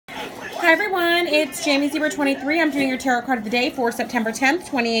Hi everyone, it's Jamie Zebra 23. I'm doing your tarot card of the day for September 10th,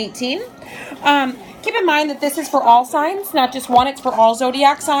 2018. Keep in mind that this is for all signs, not just one, it's for all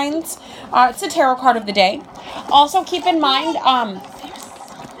zodiac signs. It's a tarot card of the day. Also keep in mind,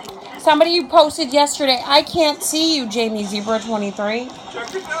 somebody posted yesterday, I can't see you, Jamie Zebra 23.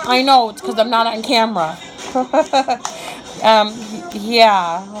 I know, it's because I'm not on camera.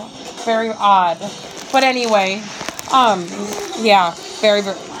 Yeah, very odd. But anyway, yeah, very,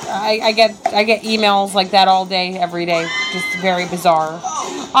 very, I get emails like that all day, every day. Just very bizarre.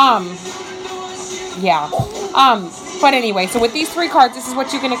 Yeah. But anyway, so with these three cards, this is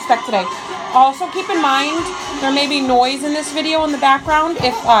what you can expect today. Also, keep in mind, there may be noise in this video in the background.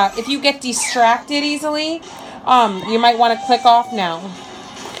 If you get distracted easily, you might want to click off now.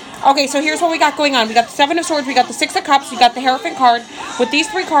 Okay, so here's what we got going on. We got the Seven of Swords, we got the Six of Cups, we got the Hierophant card. With these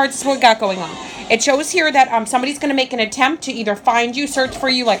three cards, this is what we got going on. It shows here that somebody's going to make an attempt to either find you, search for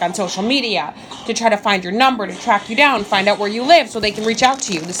you, like on social media, to try to find your number, to track you down, find out where you live so they can reach out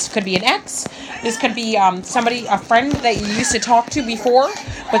to you. This could be an ex. This could be somebody, a friend that you used to talk to before,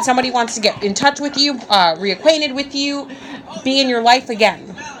 but somebody wants to get in touch with you, reacquainted with you, be in your life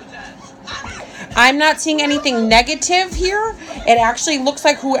again. I'm not seeing anything negative here. It actually looks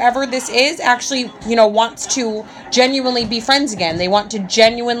like whoever this is actually, wants to genuinely be friends again. They want to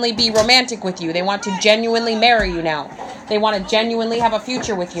genuinely be romantic with you. They want to genuinely marry you now. They want to genuinely have a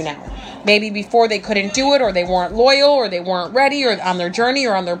future with you now. Maybe before they couldn't do it, or they weren't loyal, or they weren't ready, or on their journey,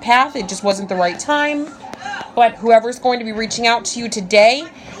 or on their path. It just wasn't the right time. But whoever's going to be reaching out to you today,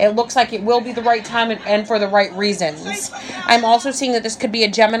 it looks like it will be the right time and for the right reasons. I'm also seeing that this could be a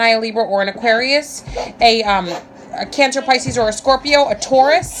Gemini, a Libra, or an Aquarius, a Cancer, Pisces, or a Scorpio, a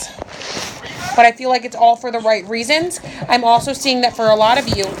Taurus. But I feel like it's all for the right reasons. I'm also seeing that for a lot of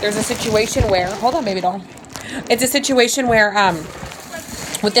you, there's a situation where, hold on, baby doll. It's a situation where,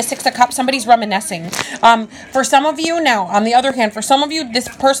 with the Six of Cups, somebody's reminiscing. For some of you, now, on the other hand, for some of you, this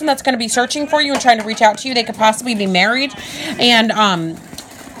person that's going to be searching for you and trying to reach out to you, they could possibly be married. And,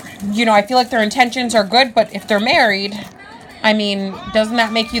 I feel like their intentions are good, but if they're married, I mean, doesn't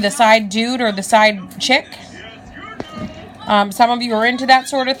that make you the side dude or the side chick? Some of you are into that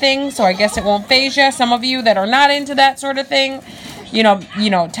sort of thing, so I guess it won't phase you. Some of you that are not into that sort of thing,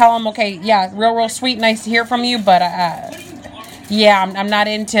 tell them, okay, yeah, real sweet, nice to hear from you, but, yeah, I'm not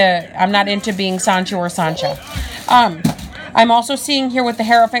into being Sancho or Sancha. I'm also seeing here with the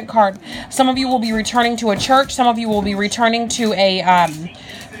Hierophant card, some of you will be returning to a church. Some of you will be returning to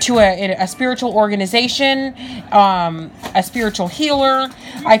a spiritual organization, a spiritual healer.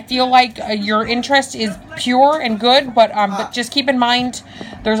 I feel like your interest is pure and good, but just keep in mind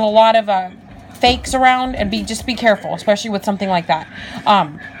there's a lot of fakes around, and just be careful, especially with something like that.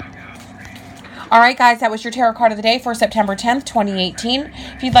 Alright guys, that was your tarot card of the day for September 10th, 2018.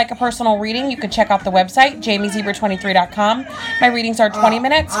 If you'd like a personal reading, you can check out the website, jamiezebra23.com. My readings are 20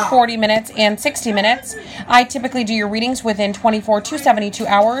 minutes, 40 minutes, and 60 minutes. I typically do your readings within 24 to 72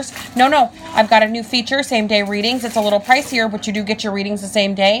 hours. No, I've got a new feature, same day readings. It's a little pricier, but you do get your readings the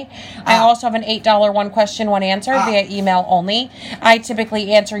same day. I also have an $8 one question, one answer via email only. I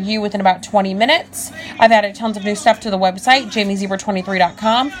typically answer you within about 20 minutes. I've added tons of new stuff to the website,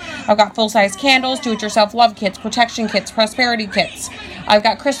 jamiezebra23.com. I've got full-size candles, do-it-yourself love kits, protection kits, prosperity kits. I've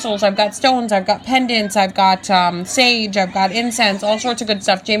got crystals, I've got stones, I've got pendants, I've got sage, I've got incense, all sorts of good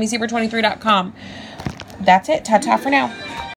stuff. jamiezebra23.com. That's it. Ta-ta for now.